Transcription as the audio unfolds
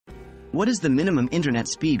What is the minimum internet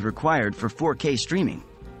speed required for 4K streaming?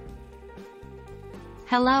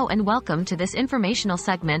 Hello and welcome to this informational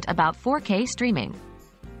segment about 4K streaming.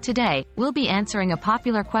 Today, we'll be answering a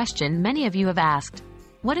popular question many of you have asked.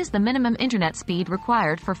 What is the minimum internet speed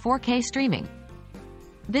required for 4K streaming?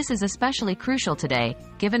 This is especially crucial today,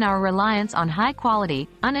 given our reliance on high-quality,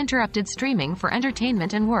 uninterrupted streaming for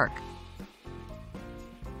entertainment and work.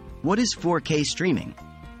 What is 4K streaming?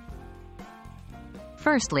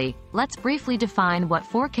 Firstly, let's briefly define what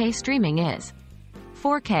 4K streaming is.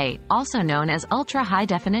 4K, also known as Ultra High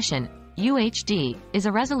Definition, UHD, is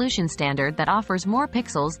a resolution standard that offers more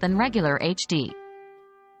pixels than regular HD.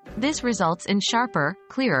 This results in sharper,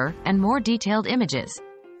 clearer, and more detailed images.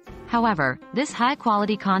 However, this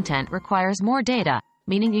high-quality content requires more data,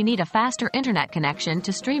 meaning you need a faster internet connection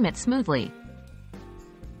to stream it smoothly.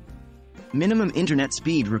 Minimum internet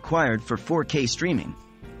speed required for 4K streaming.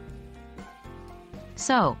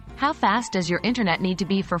 So, how fast does your internet need to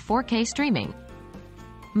be for 4K streaming?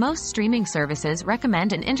 Most streaming services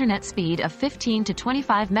recommend an internet speed of 15 to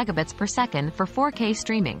 25 megabits per second for 4K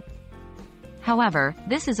streaming. However,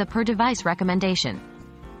 this is a per-device recommendation.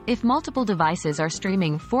 If multiple devices are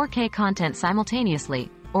streaming 4K content simultaneously,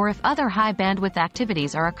 or if other high-bandwidth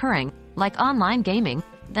activities are occurring, like online gaming,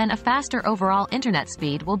 then a faster overall internet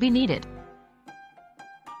speed will be needed.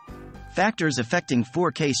 Factors affecting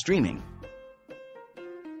 4K streaming.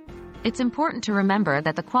 It's important to remember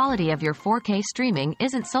that the quality of your 4K streaming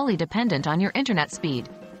isn't solely dependent on your internet speed.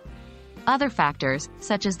 Other factors,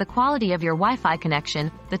 such as the quality of your Wi-Fi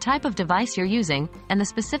connection, the type of device you're using, and the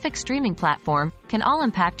specific streaming platform, can all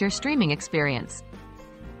impact your streaming experience.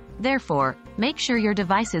 Therefore, make sure your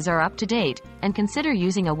devices are up to date, and consider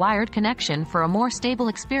using a wired connection for a more stable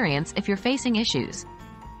experience if you're facing issues.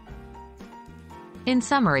 In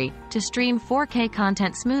summary, to stream 4K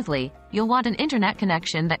content smoothly, you'll want an internet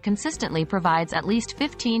connection that consistently provides at least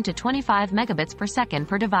 15 to 25 megabits per second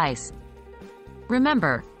per device.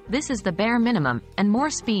 Remember, this is the bare minimum, and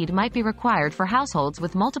more speed might be required for households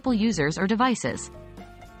with multiple users or devices.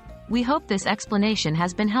 We hope this explanation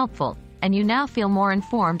has been helpful, and you now feel more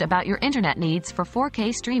informed about your internet needs for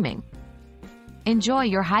 4K streaming. Enjoy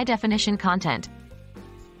your high-definition content,